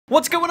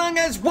What's going on,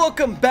 guys?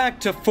 Welcome back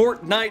to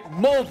Fortnite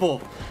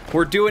Mobile.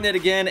 We're doing it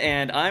again,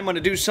 and I'm going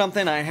to do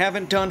something I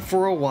haven't done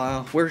for a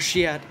while. Where's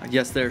she at?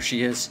 Yes, there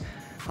she is.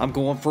 I'm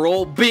going for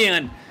old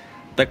Ben.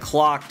 The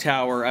clock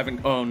tower.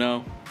 Oh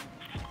no.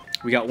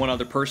 We got one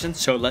other person,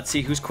 so let's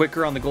see who's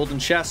quicker on the golden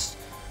chest.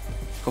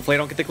 Hopefully I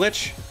don't get the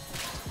glitch.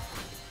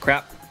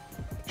 Crap.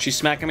 She's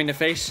smacking me in the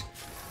face.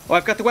 Oh,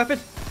 I've got the weapon.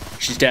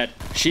 She's dead.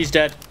 She's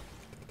dead.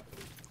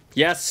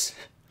 Yes.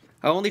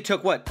 I only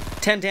took, what,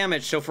 10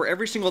 damage. So for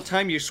every single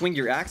time you swing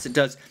your axe, it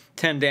does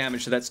 10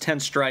 damage. So that's 10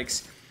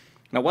 strikes.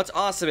 Now what's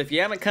awesome, if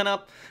you haven't come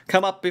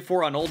up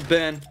before on Old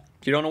Ben,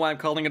 if you don't know why I'm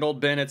calling it Old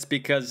Ben, it's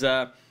because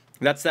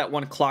that's that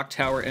one clock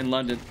tower in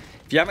London.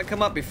 If you haven't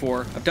come up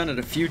before, I've done it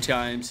a few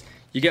times,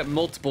 you get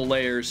multiple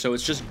layers, so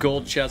it's just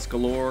gold chests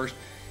galore.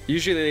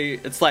 Usually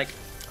it's like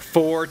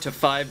 4 to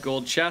 5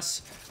 gold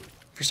chests.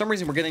 For some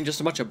reason we're getting just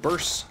a bunch of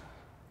bursts.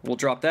 We'll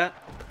drop that.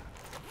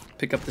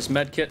 Pick up this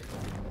med kit.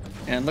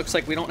 And looks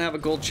like we don't have a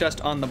gold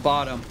chest on the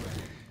bottom.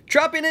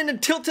 Dropping in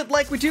and tilted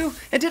like we do.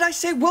 And did I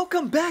say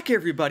welcome back,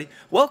 everybody?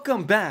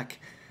 Welcome back.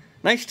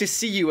 Nice to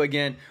see you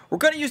again. We're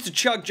going to use the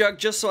chug jug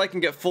just so I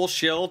can get full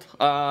shield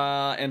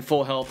and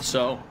full health.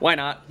 So why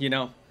not, you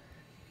know?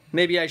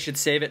 Maybe I should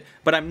save it.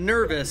 But I'm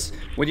nervous.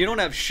 When you don't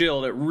have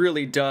shield, it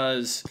really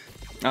does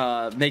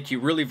make you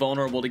really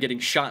vulnerable to getting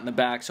shot in the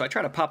back. So I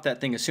try to pop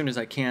that thing as soon as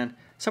I can.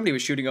 Somebody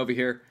was shooting over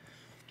here.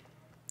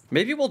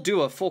 Maybe we'll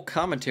do a full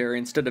commentary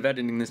instead of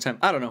editing this time.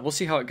 I don't know. We'll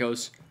see how it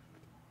goes.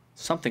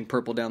 Something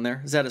purple down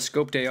there. Is that a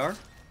scoped AR?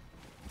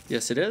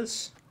 Yes, it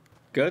is.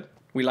 Good.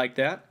 We like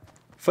that.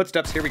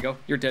 Footsteps. Here we go.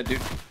 You're dead,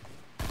 dude.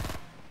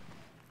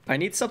 I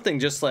need something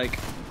just like...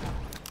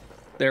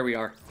 There we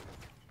are.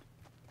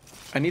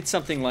 I need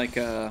something like...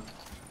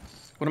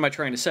 What am I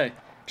trying to say?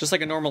 Just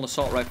like a normal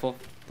assault rifle.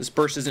 This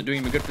burst isn't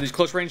doing me good for these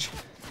close range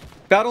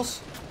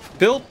battles.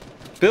 Build.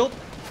 Build.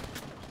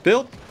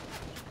 Build.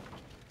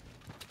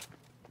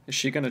 Is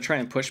she gonna try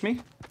and push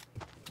me?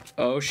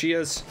 Oh, she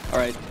is.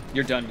 Alright,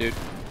 you're done, dude.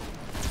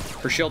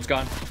 Her shield's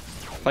gone.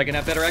 If I can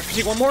have better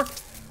accuracy, one more.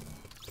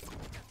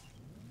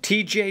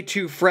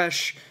 TJ2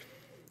 fresh.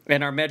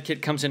 And our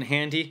medkit comes in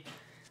handy.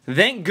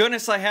 Thank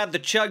goodness I had the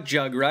chug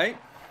jug, right?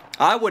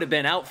 I would have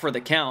been out for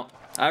the count.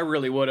 I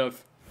really would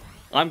have.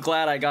 I'm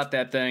glad I got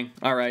that thing.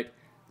 Alright,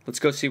 let's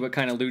go see what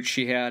kind of loot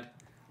she had.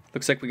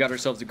 Looks like we got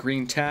ourselves a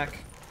green tack.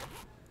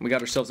 We got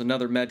ourselves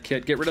another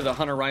medkit. Get rid of the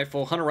hunter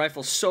rifle. Hunter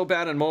rifle's so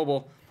bad in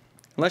mobile.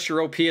 Unless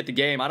you're OP at the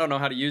game, I don't know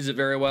how to use it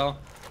very well.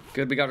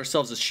 Good, we got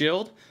ourselves a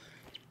shield.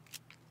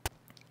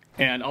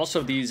 And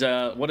also these,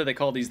 what do they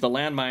call these? The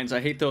landmines.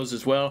 I hate those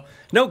as well.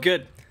 No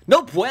good.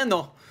 No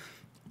bueno.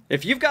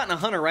 If you've gotten a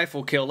hunter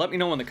rifle kill, let me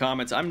know in the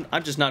comments. I'm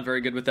just not very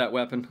good with that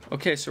weapon.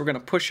 Okay, so we're going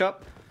to push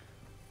up.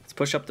 Let's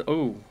push up the...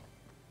 Oh.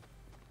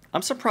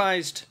 I'm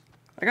surprised.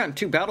 I got in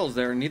 2 battles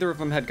there, and neither of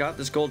them had got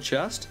this gold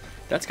chest.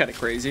 That's kind of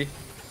crazy.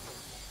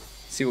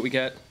 Let's see what we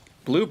get.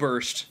 Blue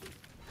burst.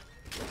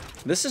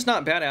 This is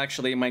not bad,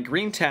 actually. My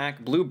green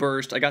tack, blue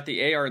burst, I got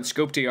the AR and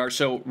scoped AR,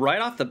 so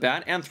right off the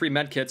bat, and 3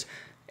 medkits,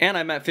 and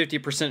I'm at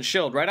 50%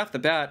 shield. Right off the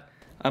bat,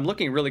 I'm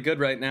looking really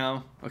good right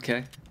now.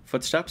 Okay,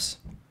 footsteps.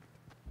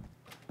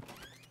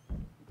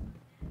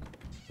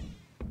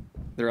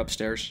 They're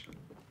upstairs.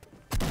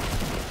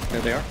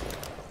 There they are.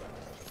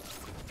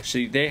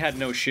 See, they had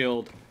no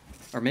shield.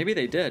 Or maybe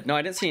they did. No,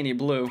 I didn't see any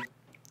blue.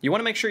 You want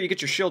to make sure you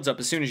get your shields up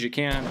as soon as you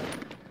can.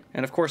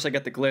 And of course I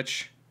get the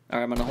glitch.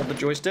 Alright, I'm going to hold the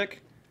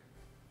joystick.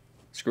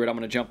 Screw it, I'm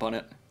going to jump on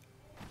it.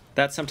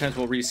 That sometimes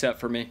will reset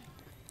for me.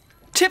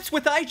 Tips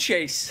with eye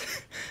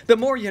chase! The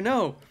more you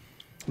know.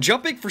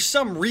 Jumping for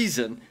some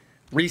reason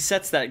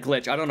resets that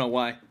glitch. I don't know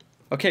why.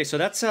 Okay, so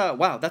that's,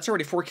 wow, that's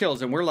already 4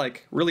 kills and we're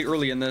like really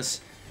early in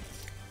this.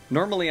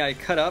 Normally I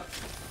cut up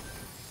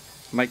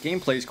my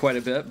gameplays quite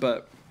a bit,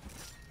 but...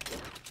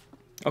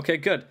 Okay,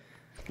 good.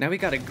 Now we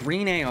got a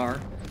green AR,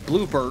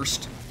 blue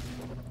burst,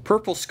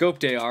 purple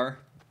scoped AR,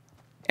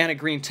 and a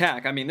green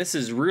tack. I mean, this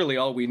is really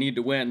all we need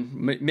to win.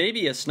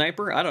 Maybe a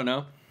sniper? I don't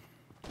know.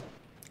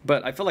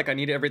 But I feel like I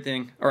need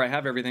everything, or I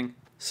have everything.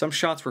 Some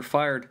shots were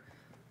fired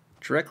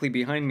directly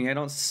behind me. I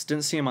didn't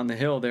see them on the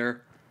hill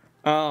there.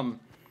 And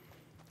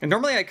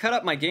normally I cut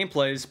up my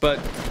gameplays, but...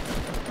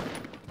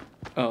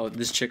 Oh,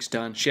 this chick's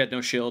done. She had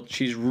no shield.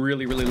 She's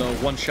really, really low.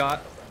 1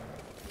 shot.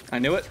 I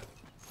knew it.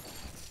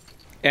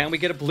 And we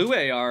get a blue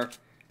AR.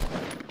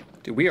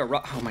 Dude, we are...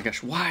 Oh my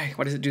gosh, why?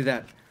 Why does it do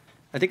that?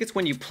 I think it's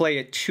when you play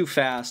it too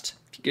fast.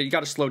 You got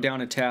to slow down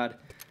a tad.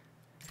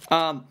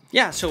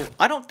 Yeah, so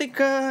I don't think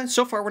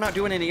so far we're not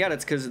doing any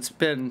edits because it's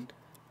been...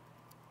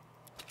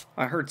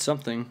 I heard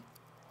something.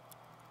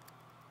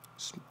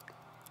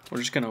 We're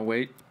just going to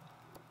wait.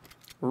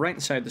 We're right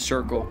inside the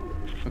circle.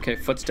 Okay,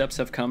 footsteps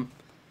have come.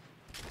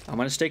 I'm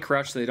going to stay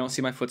crouched so they don't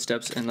see my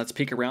footsteps, and let's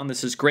peek around.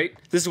 This is great.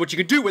 This is what you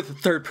can do with a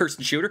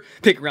third-person shooter.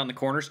 Peek around the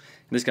corners.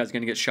 And this guy's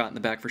going to get shot in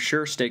the back for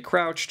sure. Stay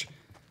crouched.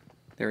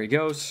 There he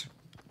goes.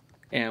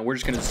 And we're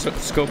just going to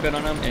scope in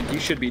on him, and he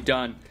should be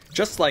done.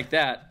 Just like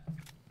that.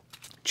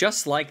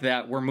 Just like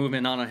that, we're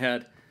moving on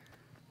ahead.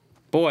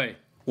 Boy,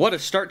 what a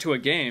start to a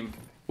game,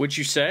 would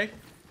you say?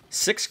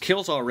 6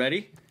 kills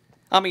already?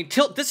 I mean,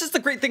 this is the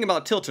great thing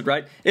about Tilted,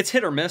 right? It's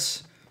hit or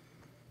miss.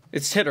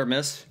 It's hit or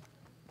miss.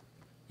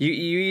 You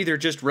either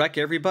just wreck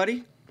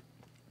everybody,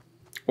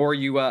 or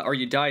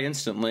you die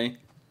instantly.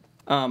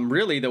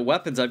 Really, the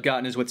weapons I've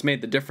gotten is what's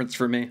made the difference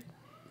for me.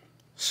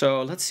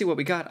 So let's see what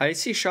we got. I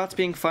see shots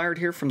being fired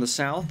here from the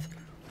south.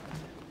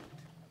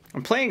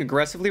 I'm playing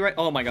aggressively right.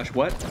 Oh my gosh,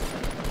 what?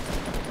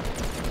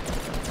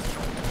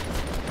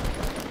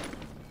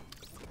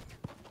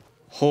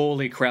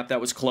 Holy crap, that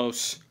was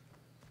close.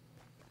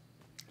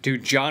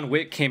 Dude, John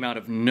Wick came out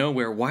of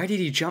nowhere. Why did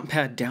he jump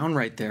pad down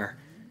right there?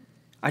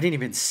 I didn't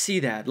even see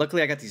that.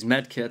 Luckily, I got these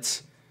med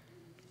kits.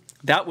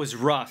 That was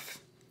rough.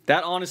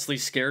 That honestly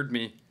scared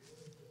me.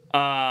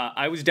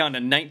 I was down to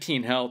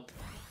 19 health.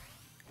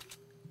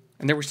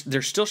 And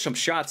there's still some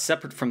shots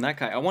separate from that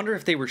guy. I wonder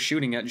if they were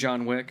shooting at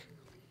John Wick.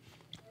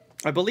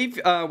 I believe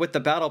with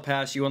the battle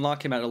pass, you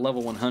unlock him at a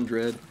level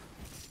 100.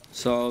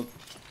 So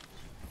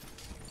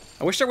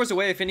I wish there was a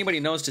way, if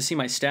anybody knows, to see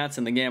my stats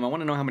in the game. I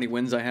want to know how many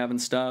wins I have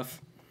and stuff.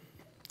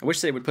 I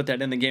wish they would put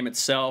that in the game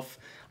itself.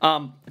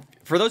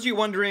 For those of you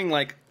wondering,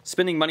 like,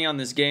 spending money on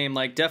this game,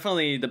 like,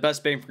 definitely the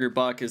best bang for your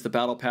buck is the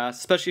battle pass,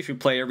 especially if you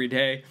play every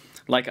day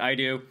like I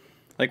do.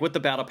 Like, with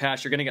the battle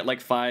pass, you're going to get, like,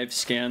 5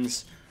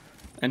 skins.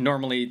 And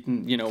normally,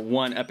 you know,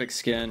 1 epic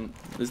skin,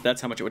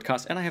 that's how much it would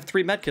cost. And I have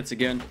 3 medkits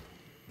again.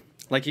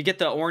 Like, you get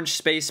the orange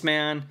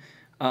spaceman,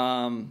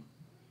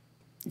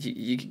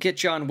 you get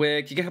John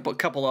Wick, you get a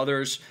couple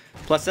others.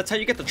 Plus, that's how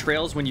you get the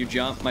trails when you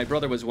jump. My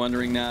brother was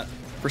wondering that.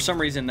 For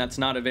some reason, that's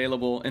not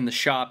available in the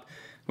shop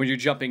when you're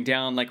jumping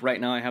down. Like, right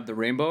now, I have the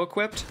rainbow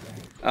equipped.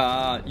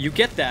 You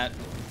get that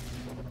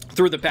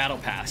through the battle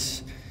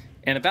pass.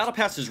 And a battle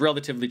pass is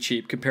relatively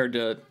cheap compared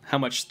to how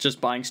much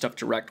just buying stuff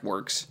direct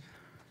works.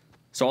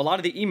 So a lot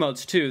of the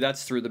emotes, too,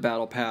 that's through the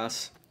battle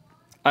pass.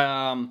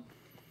 And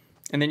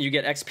then you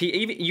get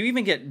XP. You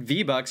even get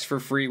V-Bucks for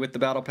free with the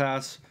battle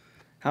pass.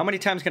 How many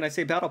times can I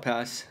say battle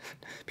pass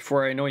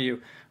before I annoy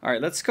you? All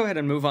right, let's go ahead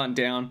and move on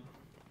down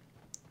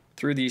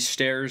through these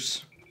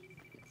stairs.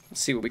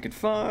 Let's see what we can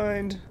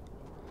find.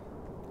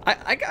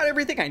 I got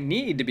everything I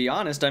need, to be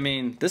honest. I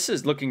mean, this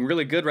is looking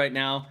really good right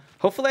now.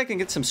 Hopefully I can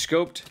get some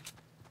scoped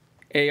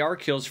AR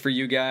kills for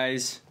you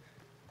guys.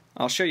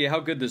 I'll show you how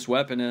good this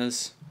weapon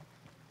is.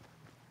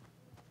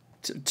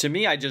 To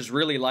me, I just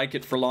really like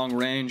it for long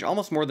range.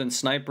 Almost more than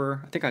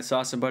sniper. I think I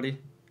saw somebody.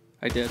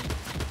 I did.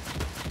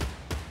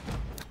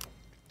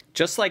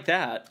 Just like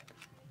that.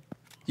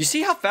 You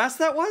see how fast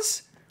that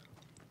was?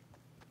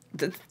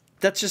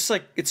 That's just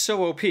like, it's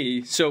so OP.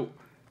 So,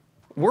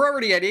 we're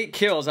already at 8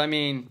 kills. I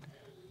mean,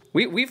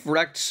 we've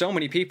wrecked so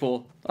many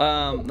people.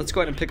 Let's go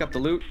ahead and pick up the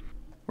loot.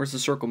 Where's the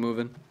circle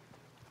moving?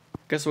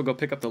 Guess we'll go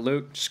pick up the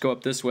loot. Just go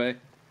up this way.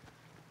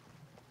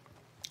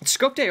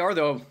 Scoped AR,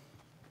 though,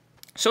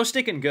 so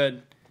stinking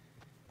good.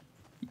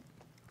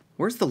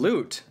 Where's the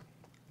loot?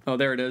 Oh,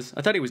 there it is.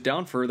 I thought he was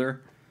down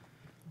further.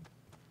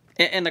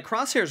 And the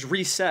crosshairs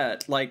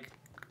reset, like,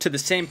 to the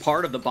same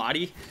part of the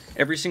body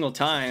every single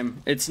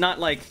time. It's not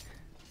like,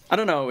 I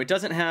don't know, it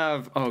doesn't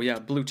have, oh yeah,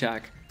 blue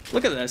tack.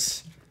 Look at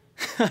this.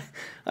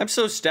 I'm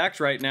so stacked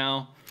right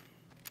now.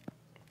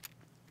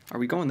 Are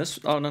we going this?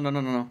 Oh,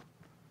 no.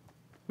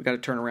 We got to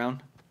turn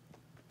around.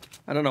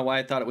 I don't know why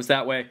I thought it was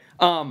that way.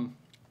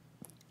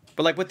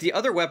 But like with the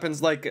other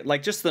weapons,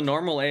 like just the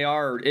normal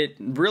AR, it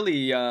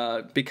really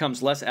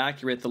becomes less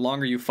accurate the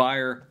longer you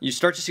fire. You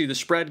start to see the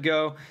spread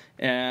go,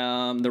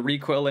 the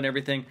recoil and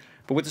everything.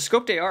 But with the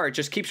scoped AR, it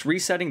just keeps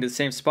resetting to the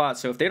same spot.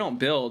 So if they don't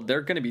build,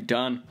 they're going to be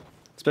done.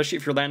 Especially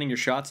if you're landing your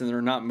shots and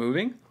they're not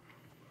moving.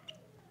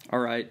 All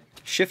right,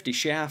 shifty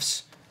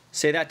shafts.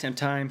 Say that 10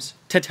 times.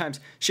 10 times.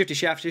 Shifty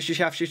shaft, shifty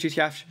shaft, shifty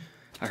shaft.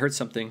 I heard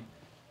something.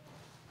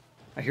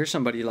 I hear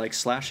somebody like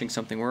slashing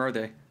something. Where are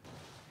they?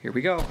 Here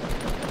we go.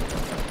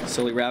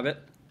 Silly rabbit.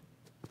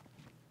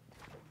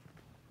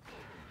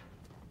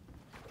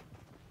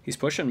 He's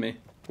pushing me.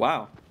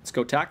 Wow. Let's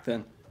go tack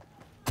then.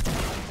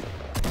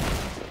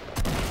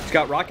 He's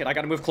got rocket. I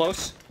gotta move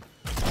close.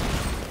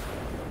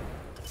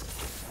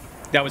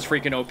 That was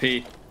freaking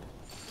OP.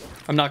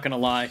 I'm not gonna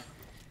lie.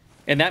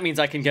 And that means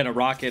I can get a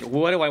rocket.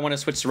 What do I want to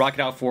switch the rocket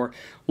out for?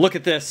 Look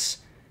at this.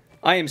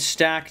 I am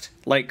stacked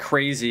like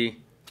crazy.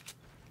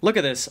 Look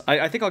at this.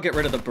 I think I'll get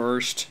rid of the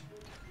burst.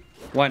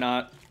 Why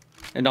not?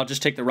 And I'll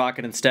just take the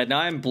rocket instead. Now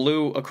I'm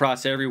blue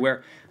across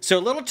everywhere. So a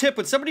little tip,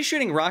 when somebody's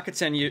shooting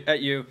rockets at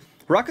you,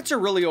 rockets are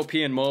really OP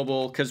in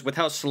mobile because with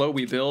how slow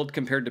we build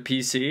compared to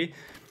PC.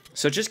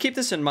 So just keep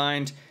this in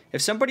mind.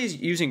 If somebody's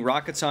using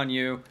rockets on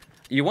you,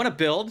 you want to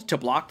build to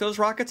block those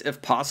rockets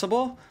if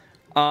possible.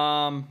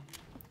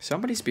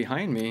 Somebody's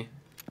behind me.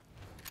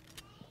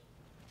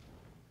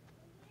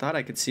 Thought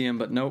I could see him,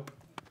 but nope.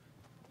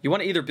 You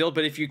want to either build,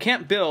 but if you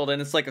can't build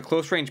and it's like a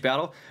close range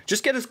battle,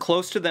 just get as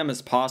close to them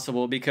as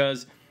possible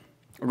because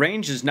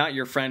range is not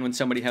your friend when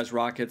somebody has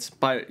rockets.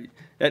 But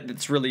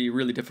it's really,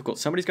 really difficult.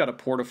 Somebody's got a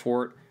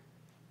porta-fort.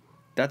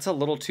 That's a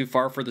little too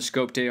far for the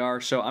scoped AR,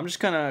 so I'm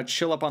just going to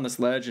chill up on this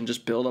ledge and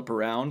just build up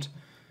around.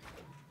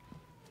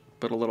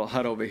 Put a little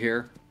hut over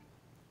here.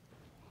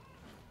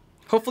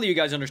 Hopefully you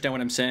guys understand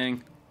what I'm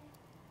saying.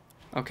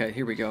 Okay,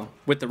 here we go.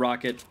 With the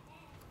rocket.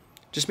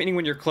 Just meaning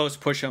when you're close,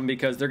 push them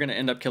because they're going to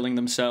end up killing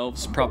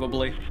themselves,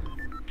 probably.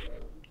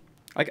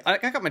 I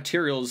got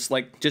materials,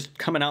 like, just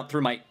coming out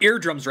through my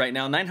eardrums right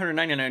now.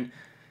 999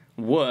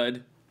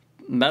 wood,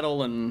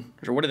 metal, and...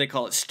 or what do they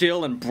call it?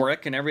 Steel and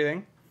brick and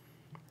everything.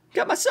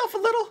 Got myself a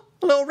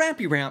little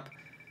rampy ramp.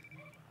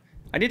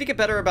 I need to get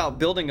better about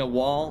building a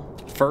wall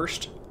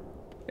first,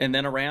 and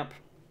then a ramp.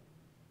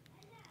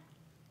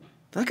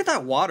 Look at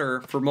that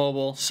water for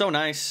mobile. So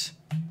nice.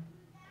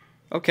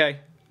 Okay.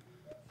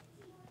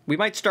 We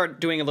might start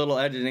doing a little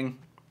editing.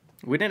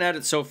 We didn't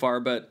edit so far,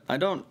 but I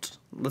don't...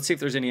 let's see if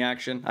there's any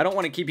action. I don't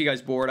want to keep you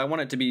guys bored. I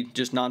want it to be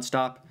just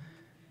nonstop.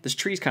 This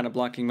tree's kind of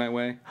blocking my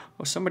way.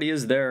 Oh, somebody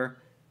is there.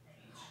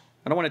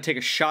 I don't want to take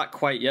a shot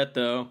quite yet,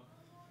 though.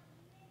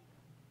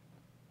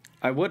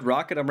 I would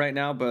rocket him right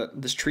now,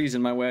 but this tree's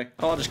in my way.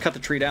 Oh, I'll just cut the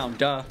tree down.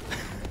 Duh.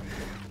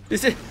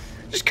 Is it?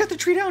 Just cut the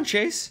tree down,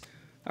 Chase.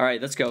 All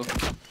right, let's go.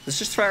 Let's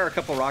just fire a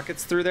couple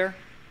rockets through there.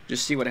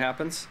 Just see what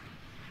happens.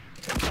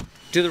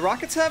 Do the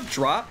rockets have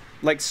drop,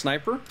 like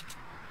sniper?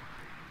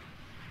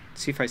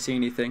 See if I see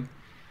anything.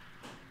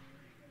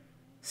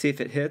 See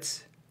if it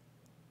hits.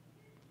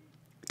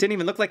 It didn't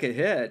even look like it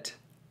hit.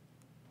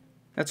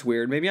 That's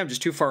weird. Maybe I'm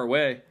just too far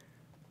away.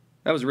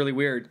 That was really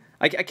weird.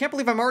 I can't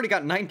believe I've already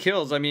got 9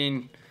 kills. I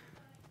mean,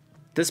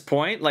 this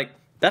point, like,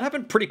 that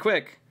happened pretty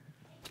quick.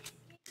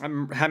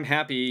 I'm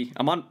happy.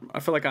 I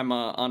feel like I'm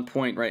on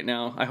point right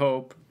now. I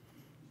hope.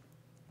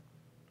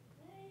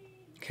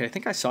 Okay, I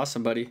think I saw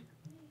somebody.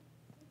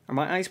 Are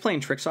my eyes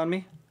playing tricks on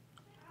me?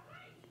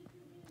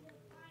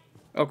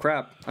 Oh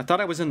crap, I thought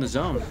I was in the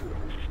zone.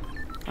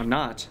 I'm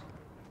not.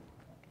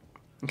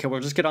 Okay,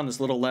 we'll just get on this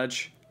little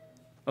ledge.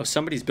 Oh,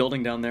 somebody's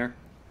building down there.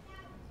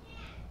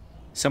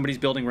 Somebody's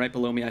building right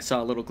below me. I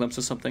saw a little glimpse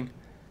of something.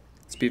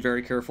 Let's be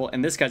very careful.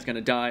 And this guy's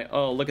gonna die.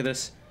 Oh, look at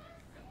this.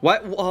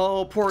 What?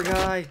 Oh, poor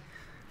guy.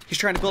 He's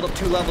trying to build up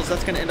 2 levels.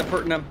 That's gonna end up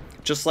hurting him.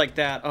 Just like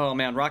that. Oh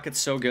man, rocket's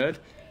so good.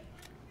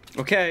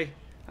 Okay,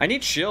 I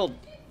need shield.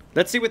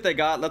 Let's see what they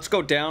got. Let's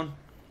go down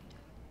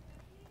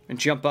and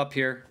jump up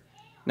here.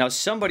 Now,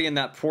 somebody in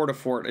that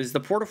porta-fort. Is the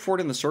porta-fort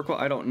in the circle?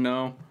 I don't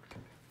know.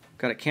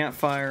 Got a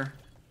campfire.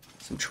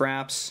 Some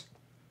traps.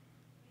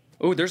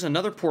 Oh, there's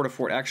another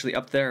porta-fort actually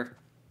up there.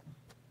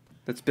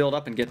 Let's build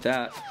up and get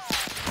that.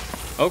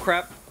 Oh,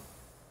 crap.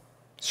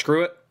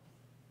 Screw it.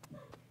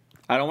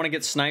 I don't want to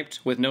get sniped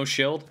with no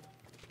shield.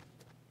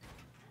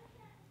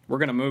 We're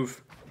going to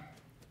move.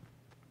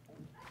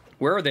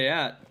 Where are they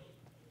at?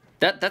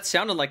 That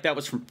sounded like that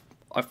was from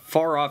a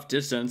far off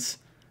distance.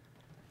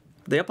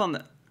 Are they up on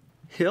the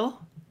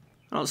hill?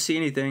 I don't see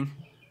anything.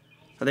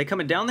 Are they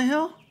coming down the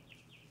hill?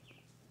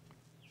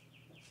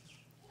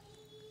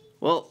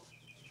 Well,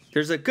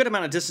 there's a good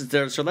amount of distance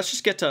there, so let's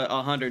just get to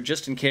 100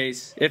 just in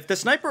case. If the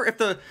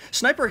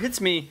sniper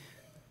hits me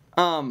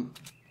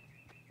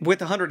with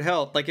 100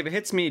 health, like if it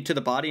hits me to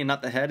the body and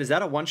not the head, is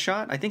that a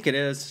one-shot? I think it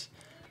is.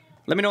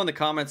 Let me know in the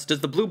comments. Does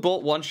the blue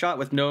bolt one-shot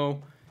with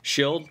no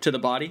shield to the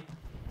body?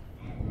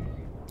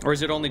 Or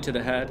is it only to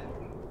the head?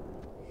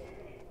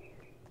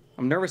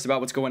 I'm nervous about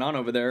what's going on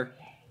over there.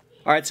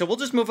 Alright, so we'll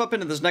just move up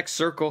into this next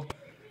circle.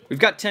 We've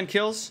got 10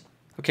 kills.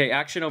 Okay,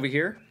 action over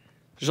here.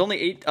 There's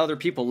only 8 other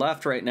people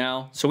left right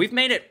now. So we've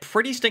made it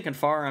pretty stinking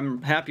far.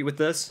 I'm happy with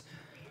this.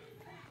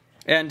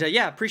 And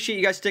yeah, appreciate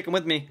you guys sticking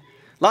with me.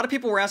 A lot of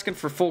people were asking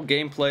for full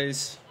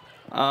gameplays.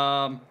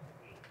 I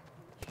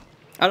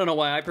don't know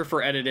why. I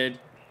prefer edited.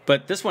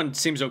 But this one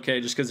seems okay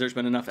just because there's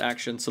been enough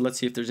action. So let's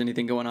see if there's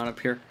anything going on up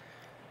here.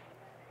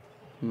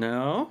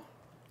 No?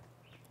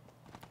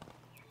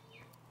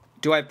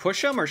 Do I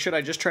push them or should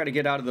I just try to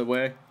get out of the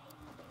way?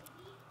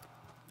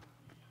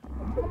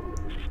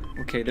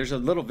 Okay, there's a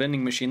little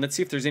vending machine. Let's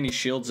see if there's any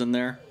shields in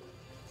there.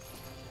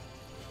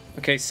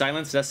 Okay,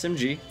 silenced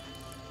SMG.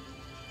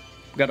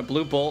 We've got a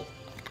blue bolt.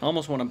 I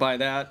almost want to buy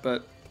that,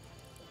 but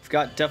we've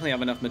definitely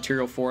have enough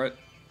material for it.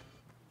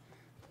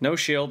 No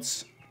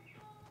shields.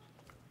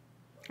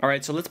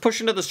 Alright, so let's push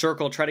into the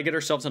circle, try to get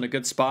ourselves in a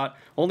good spot.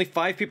 Only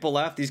 5 people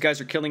left. These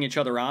guys are killing each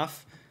other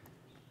off.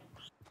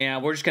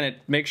 And we're just going to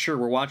make sure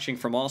we're watching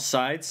from all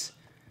sides.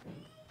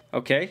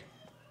 Okay,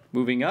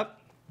 moving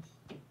up.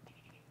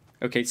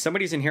 Okay,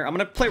 somebody's in here. I'm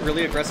going to play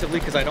really aggressively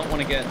because I don't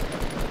want to get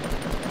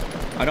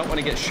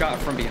shot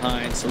from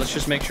behind. So let's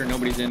just make sure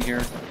nobody's in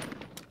here.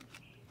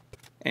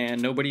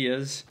 And nobody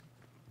is.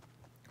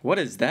 What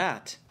is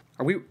that?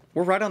 We're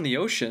right on the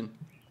ocean.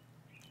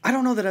 I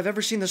don't know that I've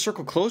ever seen the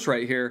circle close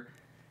right here.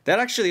 That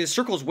actually, the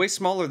circle is way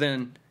smaller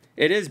than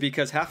it is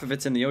because half of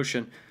it's in the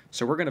ocean.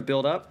 So we're going to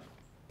build up.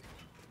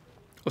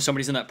 Oh,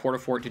 somebody's in that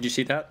porta-fort. Did you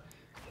see that?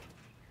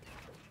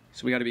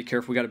 So we got to be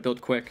careful. We got to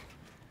build quick.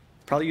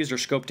 Probably use our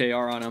scoped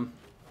AR on him.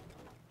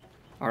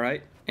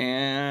 Alright.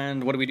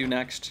 And what do we do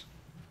next?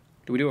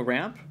 Do we do a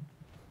ramp?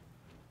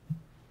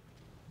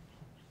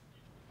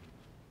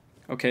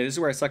 Okay, this is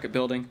where I suck at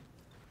building.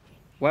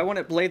 Why won't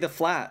it lay the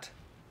flat?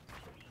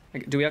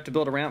 Do we have to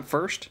build a ramp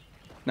first?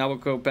 Now we'll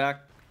go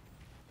back.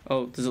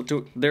 Oh,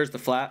 there's the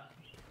flat.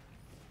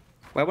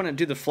 Why wouldn't it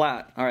do the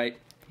flat? Alright,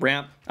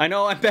 ramp. I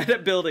know I'm bad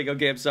at building.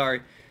 Okay, I'm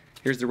sorry.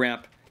 Here's the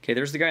ramp. Okay,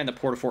 there's the guy in the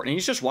porta fort, and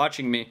he's just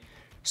watching me.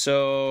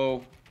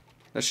 So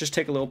let's just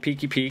take a little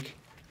peeky peek.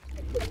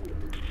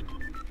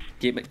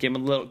 Give him a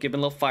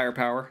little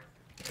firepower.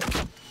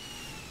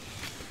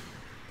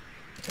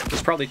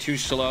 It's probably too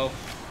slow.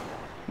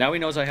 Now he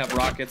knows I have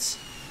rockets,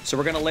 so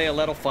we're gonna lay a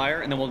little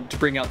fire, and then we'll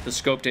bring out the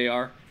scoped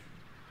AR.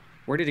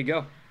 Where did he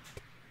go?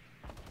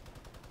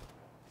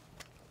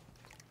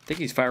 I think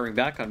he's firing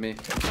back on me.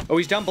 Oh,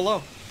 he's down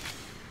below.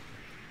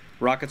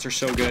 Rockets are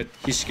so good.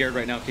 He's scared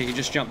right now. Okay, he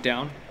just jumped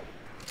down.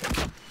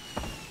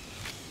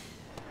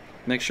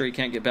 Make sure he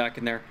can't get back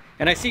in there.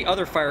 And I see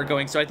other fire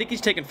going, so I think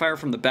he's taking fire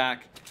from the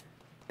back.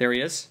 There he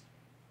is.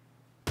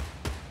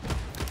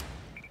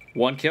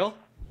 One kill.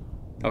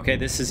 Okay,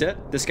 this is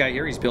it. This guy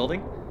here, he's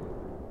building.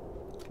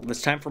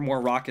 It's time for more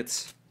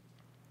rockets.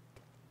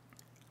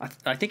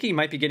 I think he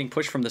might be getting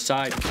pushed from the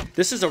side.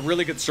 This is a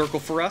really good circle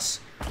for us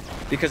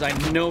because I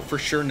know for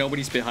sure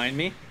nobody's behind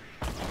me.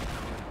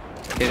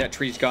 Okay, that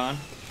tree's gone.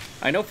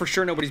 I know for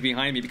sure nobody's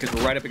behind me because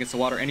we're right up against the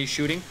water and he's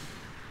shooting.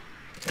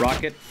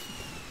 Rocket.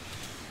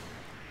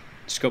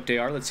 Scoped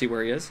AR, let's see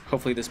where he is.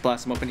 Hopefully this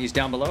blasts him open. He's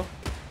down below.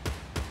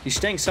 He's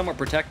staying somewhat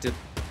protected.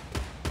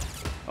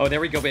 Oh, there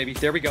we go, baby.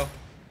 There we go.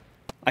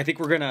 I think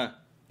we're gonna...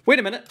 Wait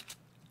a minute.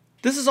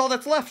 This is all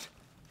that's left.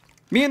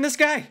 Me and this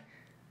guy.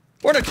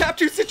 We're in a top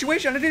 2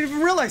 situation. I didn't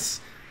even realize.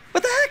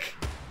 What the heck?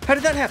 How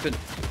did that happen?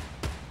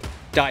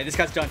 Die. This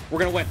guy's done. We're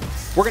gonna win.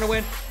 We're gonna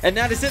win. And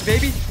that is it,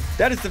 baby.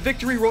 That is the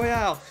victory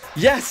royale.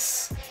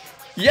 Yes.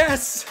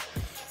 Yes.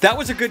 That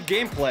was a good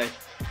gameplay.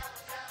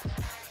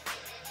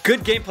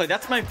 Good gameplay.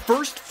 That's my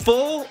first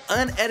full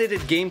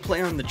unedited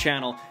gameplay on the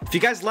channel. If you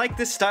guys like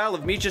this style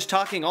of me just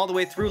talking all the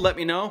way through, let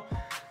me know.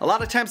 A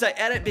lot of times I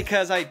edit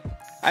because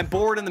I'm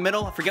bored in the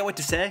middle. I forget what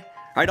to say.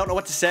 Or I don't know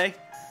what to say.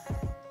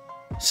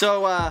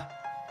 So,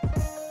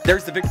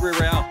 there's the victory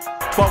royale.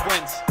 12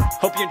 wins.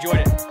 Hope you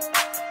enjoyed it.